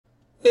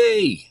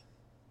Hey,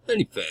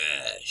 Honey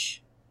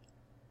Fish.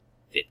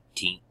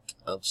 15th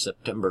of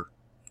September,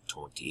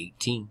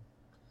 2018.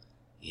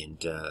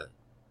 And a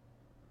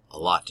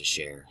lot to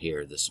share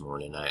here this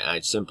morning. I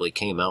simply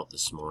came out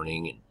this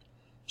morning, and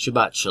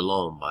Shabbat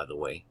Shalom, by the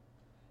way.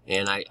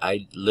 And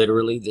I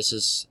literally, this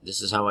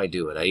is how I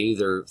do it. I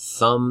either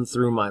thumb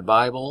through my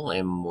Bible,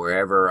 and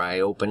wherever I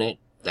open it,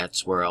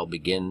 that's where I'll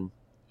begin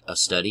a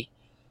study.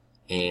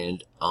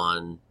 And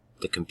on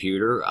the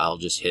computer, I'll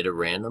just hit a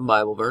random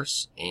Bible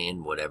verse,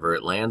 and whatever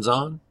it lands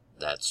on,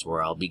 that's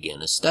where I'll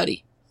begin a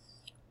study.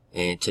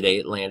 And today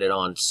it landed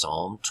on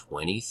Psalm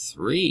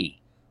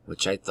 23,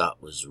 which I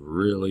thought was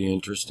really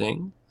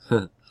interesting.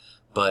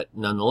 But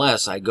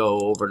nonetheless, I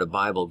go over to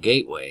Bible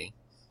Gateway,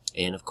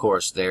 and of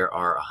course there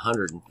are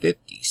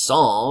 150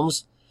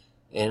 Psalms,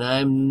 and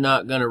I'm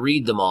not going to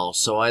read them all,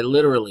 so I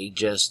literally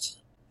just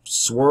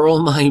swirl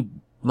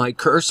my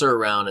cursor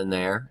around in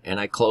there,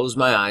 and I close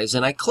my eyes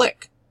and I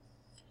click.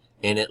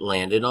 And it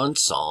landed on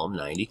Psalm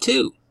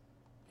 92.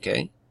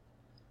 Okay?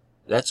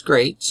 That's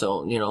great.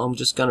 So, I'm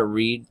just going to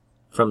read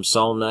from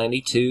Psalm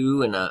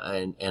 92 and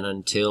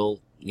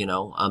until,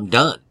 I'm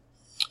done.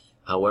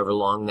 However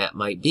long that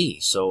might be.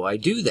 So I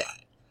do that.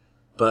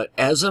 But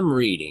as I'm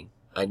reading,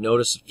 I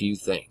notice a few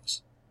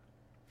things.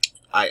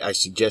 I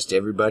suggest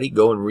everybody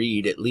go and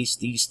read at least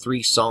these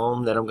 3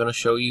 Psalms that I'm going to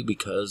show you,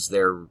 because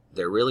they're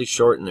really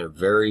short and they're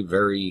very,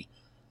 very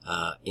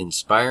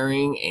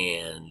inspiring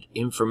and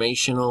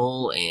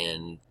informational,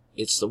 and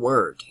it's the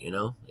Word,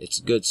 it's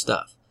good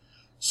stuff.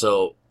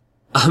 So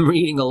I'm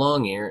reading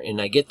along here,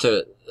 and I get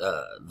to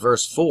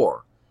verse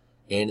 4,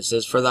 and it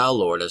says, "For thou,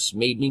 Lord, hast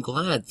made me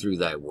glad through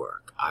thy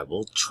work. I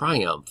will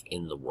triumph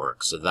in the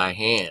works of thy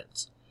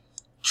hands."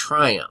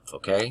 Triumph,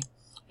 okay?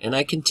 And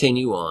I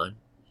continue on,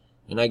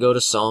 and I go to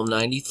Psalm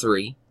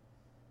 93,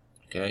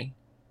 okay?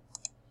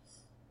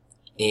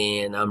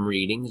 And I'm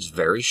reading, it's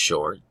very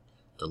short.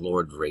 "The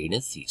Lord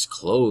reigneth, he's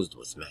clothed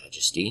with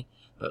majesty."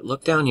 But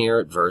look down here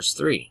at verse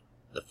 3.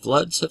 "The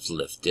floods have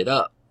lifted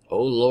up.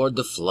 O Lord,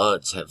 the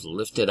floods have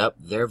lifted up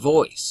their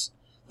voice.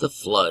 The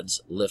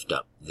floods lift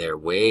up their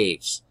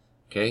waves."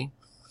 Okay?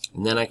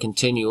 And then I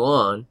continue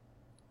on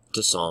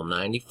to Psalm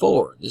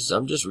 94.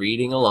 I'm just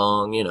reading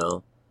along,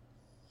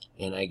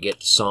 And I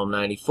get to Psalm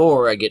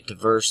 94, I get to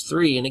verse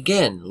 3, and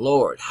again,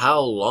 "Lord,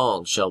 how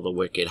long shall the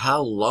wicked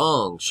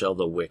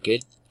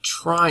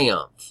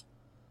triumph?"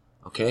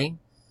 Okay?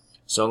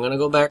 So I'm going to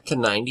go back to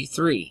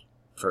 93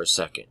 for a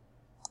second.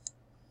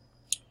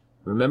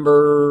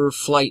 Remember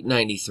Flight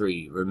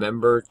 93,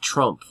 remember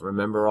Trump,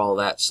 remember all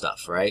that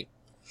stuff, right?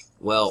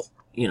 Well,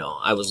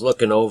 I was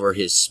looking over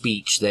his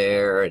speech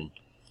there, and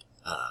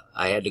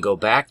I had to go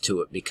back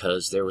to it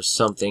because there was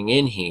something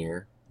in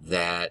here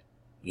that,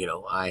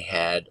 I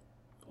had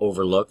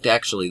overlooked.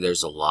 Actually,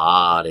 there's a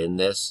lot in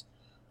this,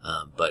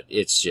 but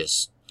it's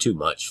just too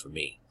much for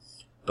me.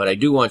 But I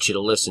do want you to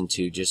listen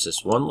to just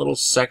this one little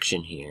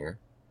section here,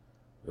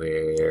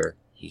 where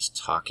he's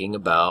talking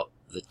about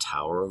the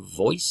Tower of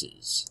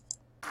Voices.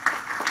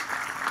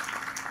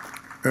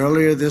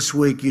 Earlier this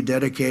week, you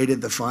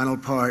dedicated the final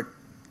part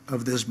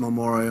of this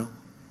memorial,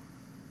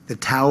 the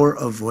Tower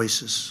of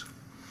Voices,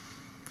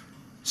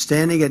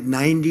 standing at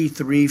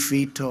 93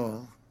 feet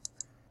tall.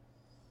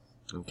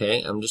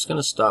 Okay, I'm just going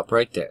to stop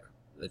right there.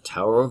 The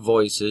Tower of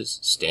Voices,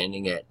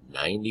 standing at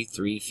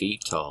 93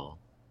 feet tall.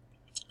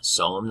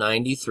 Psalm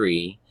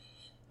 93.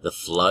 "The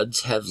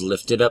floods have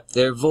lifted up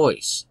their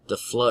voice. The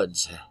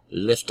floods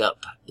lift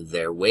up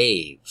their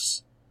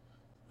waves."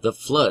 The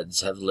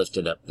floods have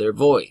lifted up their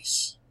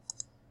voice.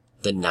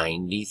 The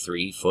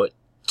 93-foot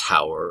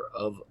Tower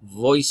of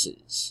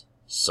Voices.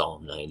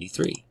 Psalm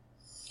 93.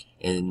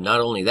 And not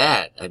only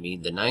that,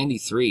 the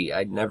 93,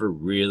 I never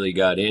really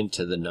got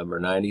into the number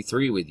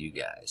 93 with you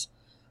guys.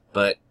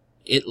 But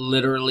it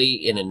literally,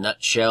 in a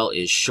nutshell,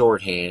 is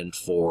shorthand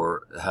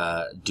for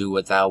 "do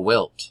what thou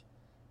wilt"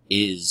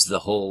 is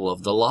the whole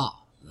of the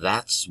law.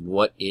 That's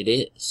what it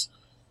is.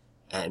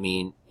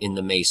 In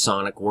the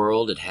Masonic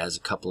world, it has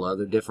a couple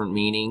other different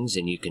meanings,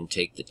 and you can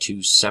take the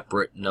 2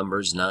 separate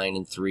numbers, 9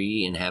 and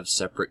 3, and have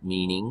separate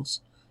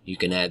meanings. You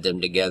can add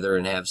them together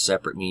and have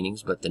separate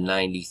meanings, but the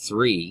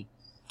 93,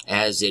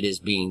 as it is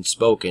being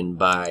spoken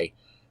by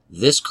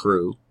this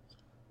crew,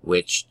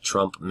 which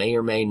Trump may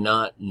or may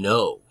not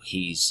know,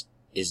 he's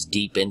as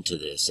deep into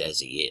this as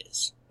he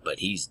is, but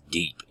he's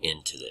deep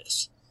into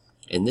this.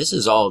 And this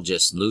is all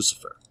just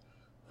Lucifer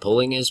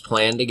pulling his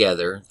plan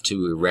together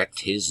to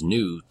erect his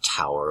new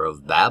Tower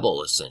of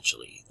Babel,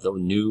 essentially, the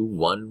new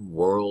one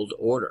world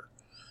order.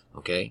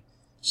 Okay?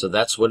 So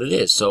that's what it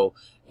is. So,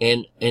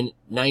 and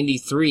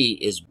 93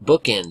 is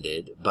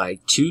bookended by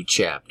 2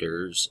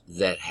 chapters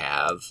that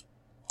have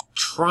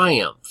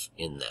triumph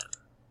in them.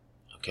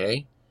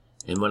 Okay?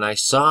 And when I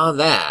saw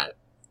that,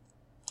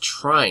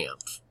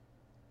 triumph,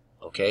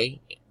 okay,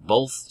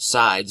 both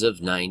sides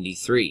of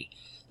 93,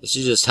 this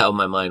is just how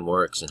my mind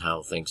works and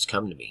how things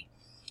come to me.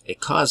 It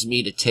caused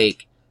me to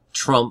take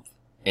Trump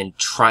and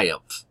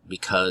triumph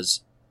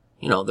because,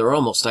 they're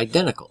almost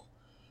identical.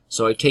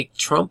 So I take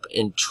Trump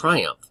and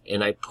triumph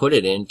and I put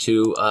it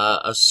into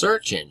a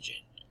search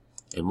engine.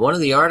 And one of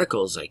the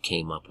articles I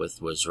came up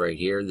with was right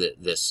here,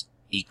 this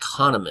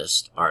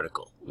Economist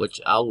article,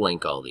 which I'll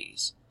link all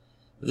these.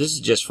 This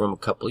is just from a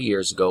couple of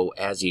years ago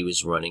as he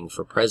was running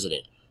for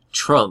president.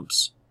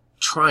 Trump's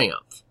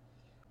triumph.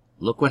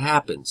 Look what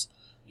happens.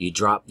 You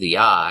drop the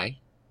I,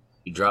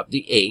 you drop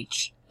the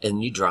H,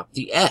 and you drop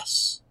the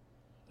S.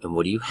 And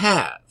what do you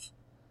have?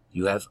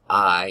 You have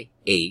IHS.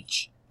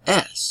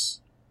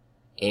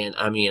 And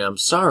I mean, I'm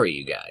sorry,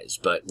 you guys,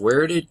 but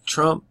where did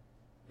Trump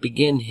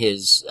begin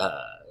his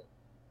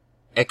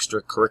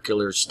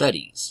extracurricular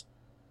studies?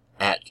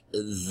 At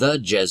the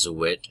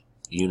Jesuit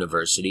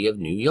University of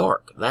New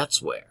York.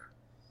 That's where.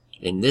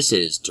 And this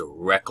is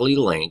directly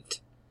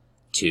linked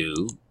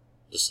to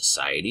the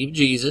Society of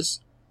Jesus.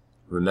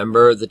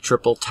 Remember the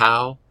triple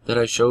tau that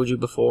I showed you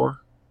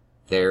before?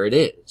 There it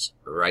is,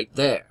 right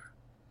there.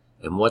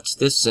 And what's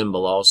this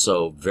symbol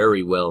also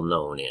very well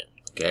known in?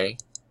 Okay?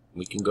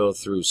 We can go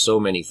through so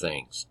many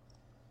things.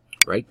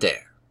 Right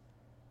there.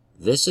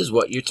 This is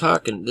what you're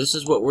talking, this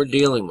is what we're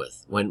dealing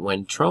with.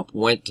 When Trump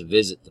went to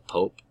visit the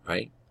Pope,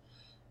 right?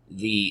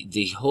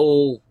 The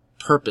whole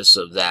purpose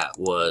of that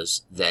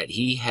was that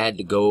he had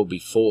to go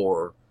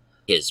before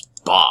his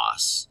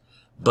boss.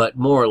 But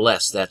more or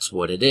less that's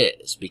what it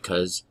is,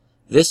 because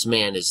this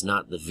man is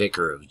not the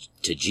vicar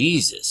to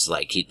Jesus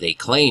like they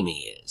claim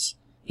he is.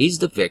 He's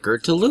the vicar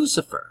to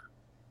Lucifer.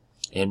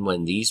 And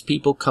when these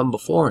people come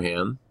before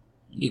him,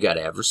 you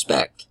gotta have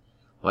respect.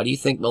 Why do you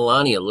think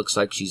Melania looks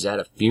like she's at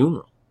a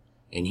funeral?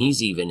 And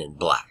he's even in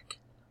black,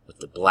 with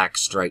the black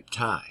striped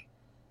tie.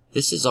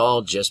 This is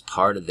all just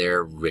part of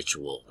their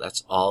ritual.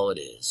 That's all it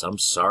is. I'm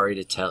sorry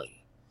to tell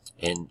you.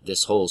 And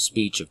this whole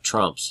speech of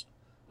Trump's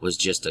was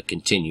just a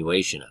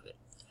continuation of it.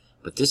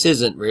 But this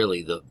isn't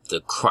really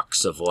the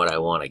crux of what I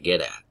want to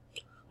get at.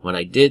 When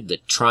I did the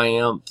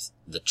Trump's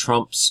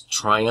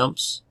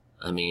triumphs,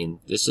 I mean,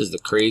 this is the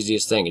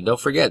craziest thing. And don't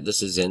forget,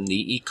 this is in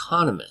The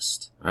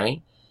Economist,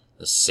 right?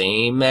 The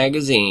same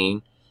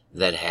magazine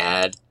that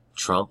had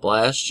Trump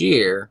last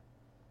year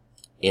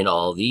in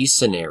all these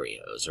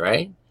scenarios,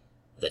 right?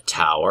 The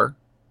tower,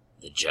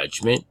 the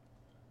judgment,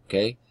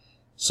 okay?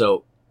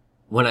 So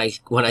when I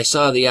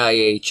saw the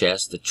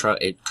IHS,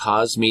 it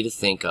caused me to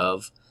think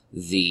of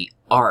the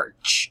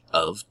Arch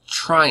of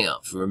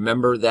Triumph.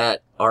 Remember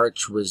that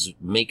arch was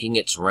making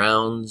its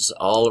rounds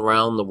all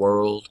around the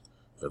world?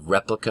 The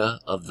replica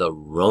of the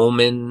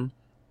Roman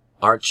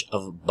Arch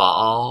of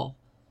Baal?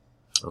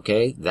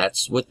 Okay,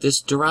 that's what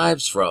this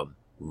derives from.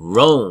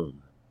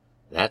 Rome.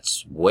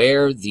 That's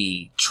where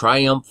the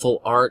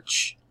triumphal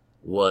arch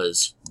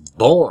was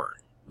born,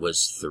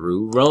 was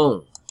through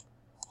Rome.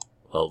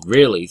 Well,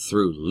 really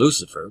through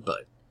Lucifer,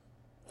 but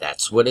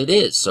that's what it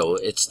is. So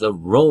it's the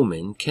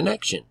Roman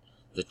connection,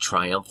 the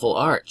triumphal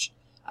arch.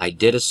 I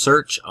did a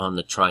search on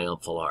the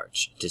triumphal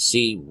arch to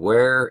see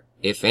where,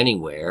 if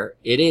anywhere,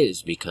 it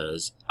is,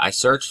 because I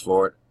searched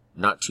for it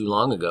not too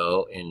long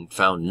ago and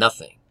found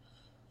nothing.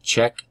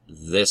 Check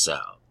this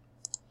out.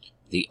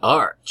 The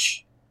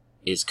arch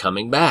is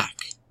coming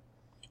back,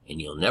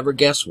 and you'll never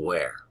guess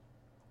where.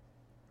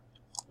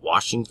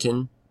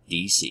 Washington,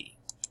 D.C.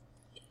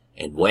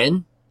 And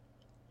when?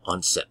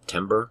 On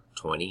September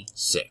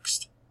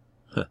 26th.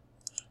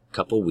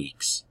 Couple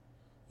weeks.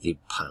 The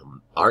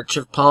Arch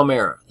of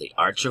Palmyra, the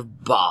Arch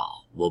of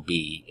Baal, will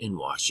be in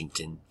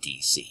Washington,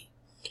 D.C.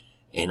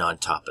 And on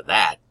top of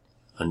that,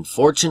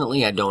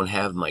 unfortunately, I don't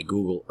have my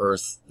Google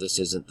Earth. This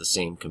isn't the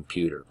same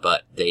computer,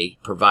 but they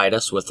provide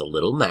us with a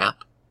little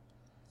map,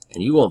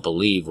 and you won't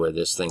believe where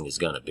this thing is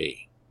going to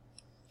be.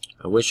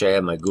 I wish I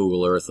had my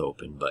Google Earth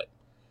open, but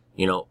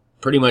you know,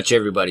 pretty much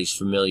everybody's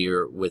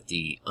familiar with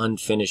the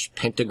unfinished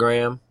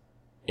pentagram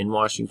in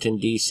Washington,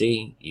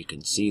 D.C. You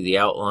can see the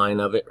outline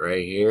of it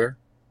right here.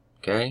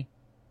 Okay?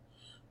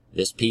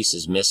 This piece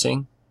is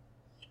missing.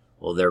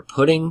 Well, they're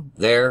putting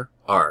their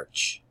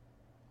arch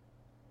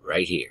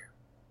right here.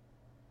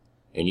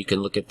 And you can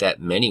look at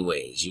that many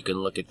ways. You can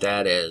look at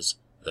that as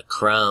the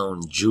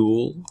crown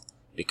jewel,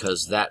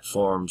 because that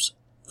forms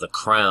the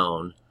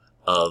crown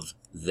of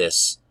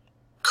this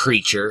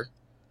creature.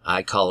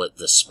 I call it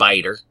the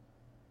spider.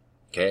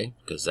 Okay,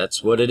 because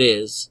that's what it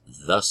is.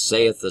 Thus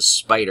saith the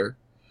spider.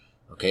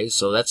 Okay,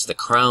 so that's the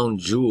crown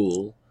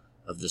jewel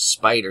of the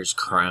spider's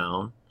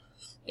crown.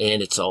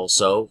 And it's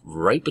also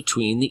right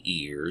between the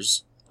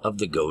ears of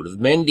the goat of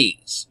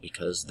Mendes,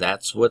 because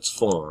that's what's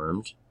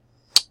formed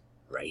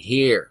right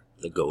here,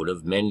 the goat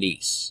of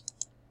Mendes.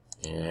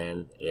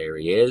 And there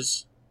he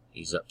is.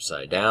 He's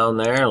upside down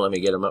there. Let me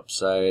get him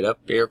upside up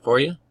here for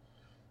you.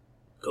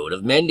 Goat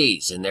of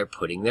Mendes, and they're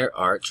putting their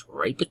arch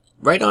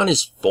right on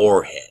his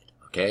forehead,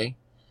 okay?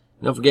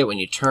 Don't forget, when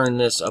you turn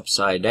this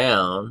upside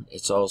down,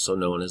 it's also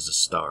known as the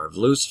Star of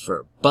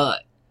Lucifer.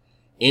 But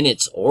in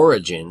its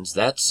origins,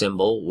 that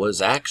symbol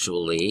was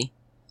actually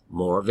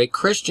more of a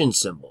Christian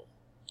symbol,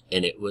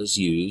 and it was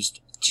used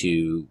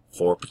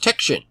for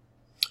protection.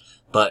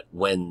 But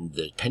when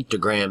the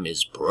pentagram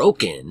is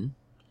broken,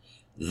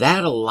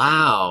 that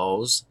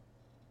allows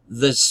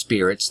the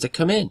spirits to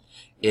come in.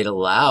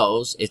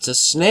 It's a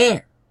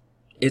snare.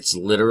 It's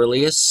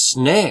literally a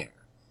snare.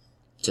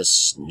 to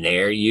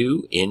snare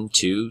you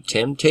into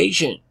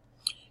temptation.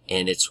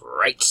 And it's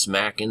right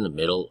smack in the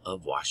middle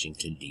of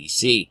Washington,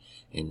 D.C.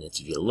 And if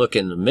you look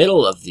in the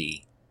middle of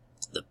the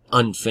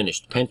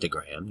unfinished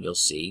pentagram, you'll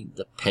see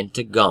the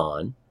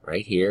Pentagon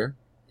right here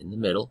in the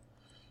middle.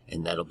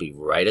 And that'll be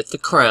right at the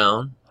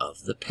crown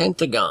of the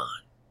Pentagon.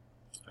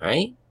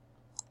 Right?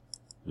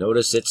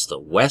 Notice it's the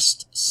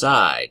west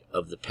side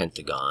of the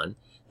Pentagon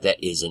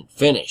that isn't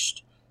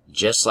finished.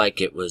 Just like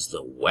it was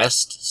the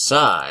west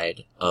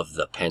side of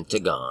the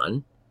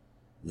Pentagon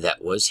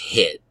that was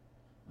hit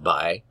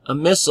by a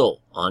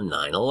missile on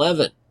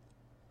 9/11.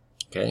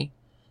 Okay?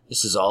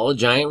 This is all a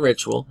giant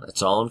ritual.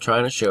 That's all I'm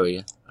trying to show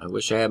you. I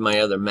wish I had my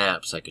other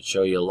maps. I could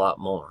show you a lot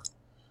more.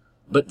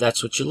 But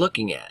that's what you're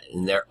looking at.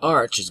 And their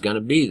arch is going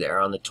to be there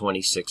on the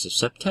 26th of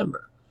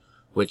September,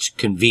 which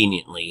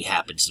conveniently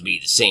happens to be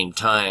the same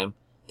time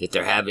that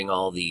they're having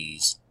all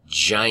these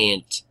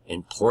giant,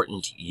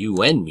 important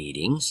UN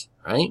meetings,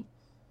 right?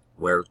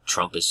 Where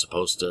Trump is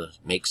supposed to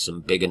make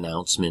some big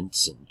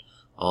announcements and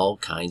all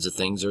kinds of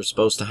things are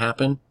supposed to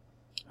happen,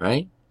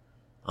 right?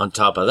 On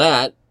top of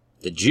that,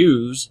 the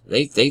Jews,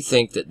 they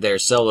think that they're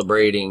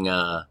celebrating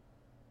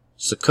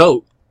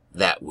Sukkot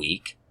that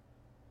week,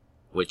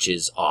 which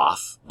is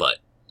off, but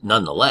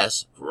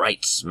nonetheless,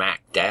 right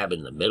smack dab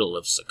in the middle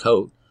of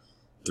Sukkot,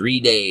 3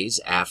 days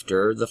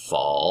after the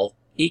fall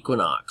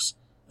equinox,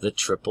 the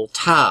triple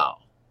tau.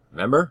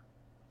 Remember?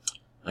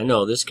 I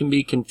know this can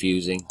be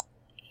confusing.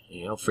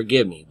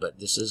 Forgive me, but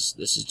this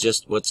is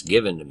just what's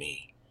given to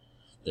me.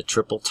 The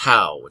triple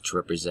tau, which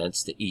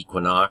represents the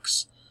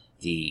equinox,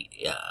 the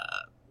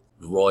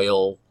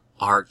royal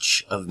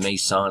arch of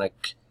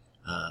Masonic,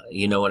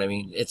 you know what I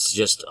mean? It's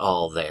just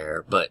all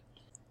there. But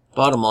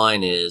bottom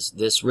line is,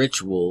 this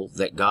ritual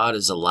that God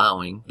is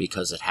allowing,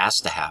 because it has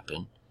to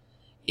happen,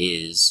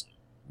 is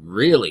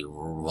really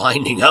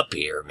winding up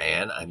here,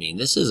 man. I mean,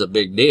 this is a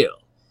big deal.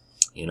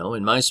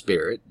 In my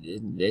spirit,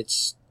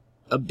 it's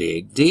a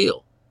big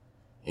deal.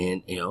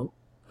 And,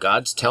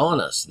 God's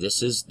telling us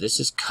this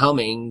is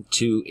coming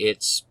to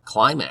its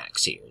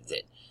climax here,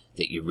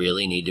 that you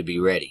really need to be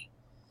ready,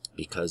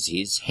 because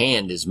his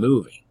hand is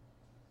moving.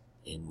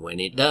 And when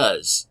it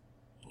does,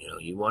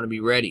 you want to be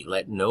ready.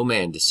 Let no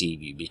man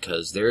deceive you,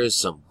 because there is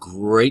some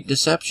great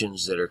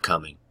deceptions that are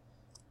coming.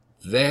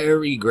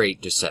 Very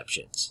great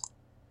deceptions.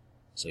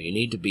 So you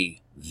need to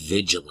be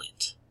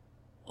vigilant.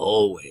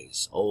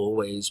 Always,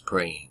 always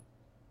praying.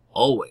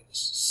 Always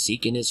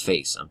seeking his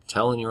face. I'm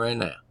telling you right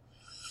now.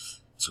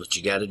 That's what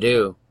you got to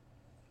do.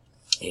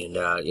 And,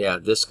 yeah,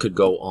 this could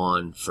go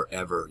on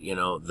forever.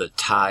 The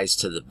ties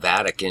to the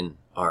Vatican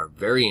are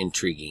very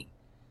intriguing.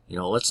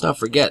 Let's not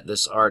forget,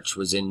 this arch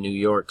was in New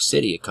York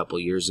City a couple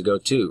years ago,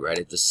 too, right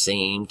at the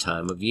same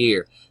time of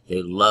year.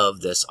 They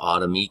love this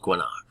autumn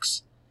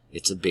equinox.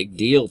 It's a big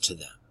deal to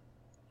them.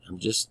 I'm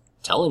just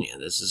telling you,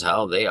 this is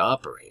how they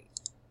operate.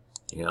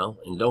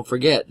 And don't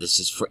forget, this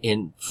is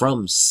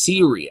from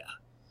Syria.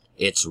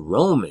 It's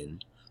Roman,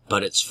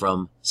 but it's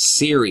from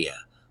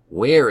Syria.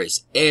 Where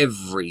is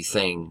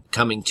everything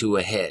coming to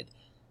a head?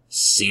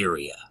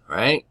 Syria,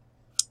 right?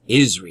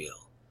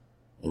 Israel.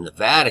 And the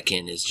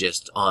Vatican is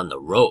just on the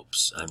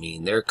ropes. I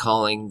mean, they're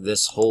calling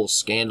this whole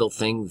scandal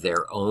thing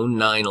their own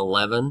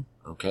 9/11,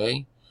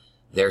 okay?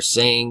 They're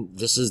saying,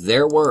 this is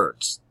their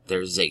words,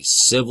 there's a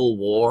civil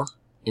war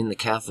in the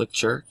Catholic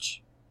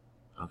Church,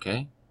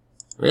 okay?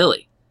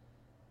 Really?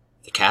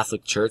 The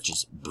Catholic Church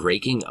is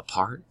breaking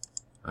apart,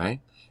 right?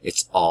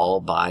 It's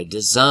all by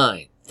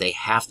design. They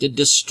have to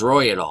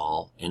destroy it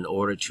all in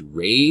order to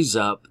raise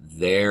up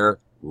their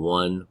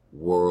one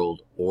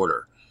world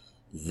order,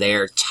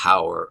 their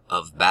Tower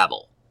of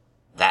Babel.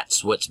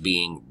 That's what's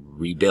being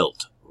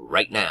rebuilt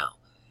right now.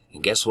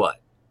 And guess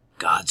what?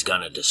 God's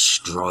gonna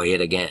destroy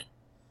it again.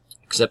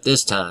 Except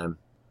this time,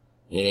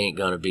 it ain't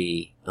gonna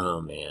be,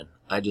 oh man,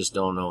 I just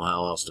don't know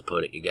how else to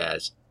put it, you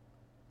guys.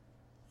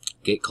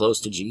 Get close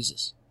to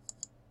Jesus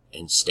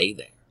and stay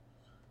there.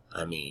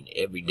 I mean,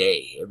 every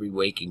day, every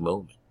waking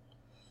moment.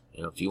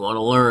 If you want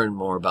to learn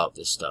more about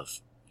this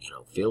stuff,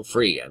 feel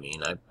free. I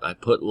mean, I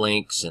put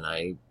links, and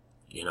I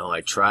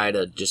try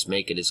to just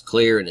make it as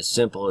clear and as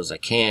simple as I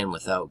can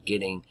without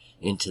getting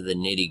into the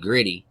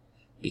nitty-gritty,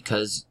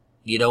 because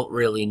you don't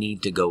really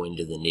need to go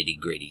into the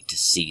nitty-gritty to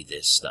see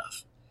this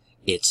stuff.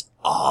 It's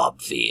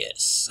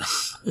obvious.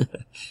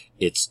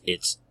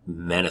 It's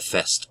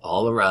manifest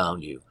all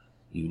around you.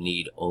 You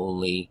need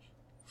only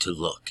to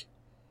look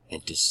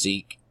and to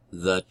seek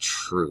the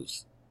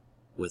truth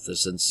with a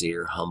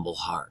sincere, humble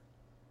heart.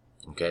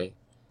 Okay?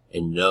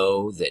 And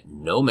know that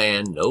no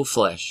man, no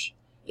flesh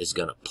is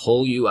going to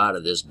pull you out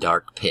of this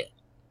dark pit.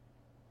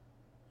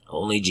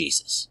 Only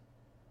Jesus.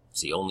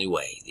 It's the only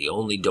way, the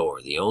only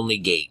door, the only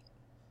gate,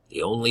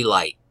 the only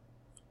light.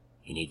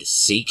 You need to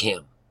seek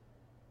him,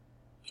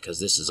 because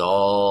this is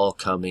all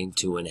coming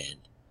to an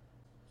end.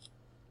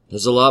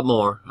 There's a lot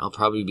more. I'll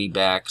probably be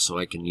back so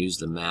I can use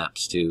the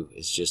maps too.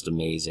 It's just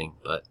amazing.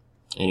 But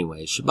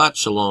anyway, Shabbat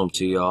Shalom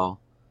to y'all.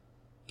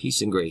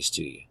 Peace and grace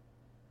to you.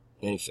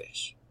 Any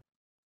fish.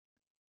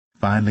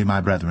 Finally, my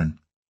brethren,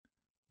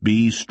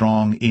 be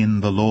strong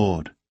in the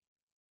Lord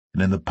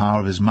and in the power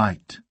of his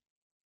might.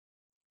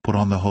 Put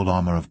on the whole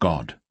armour of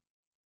God,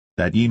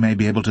 that ye may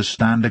be able to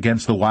stand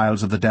against the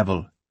wiles of the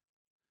devil.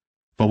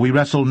 For we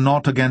wrestle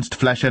not against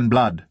flesh and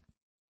blood,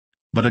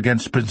 but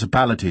against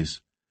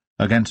principalities,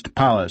 against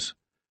powers,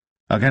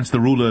 against the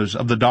rulers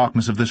of the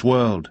darkness of this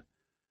world,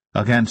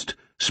 against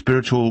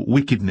spiritual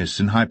wickedness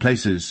in high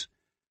places.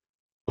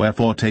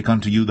 Wherefore take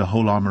unto you the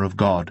whole armour of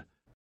God,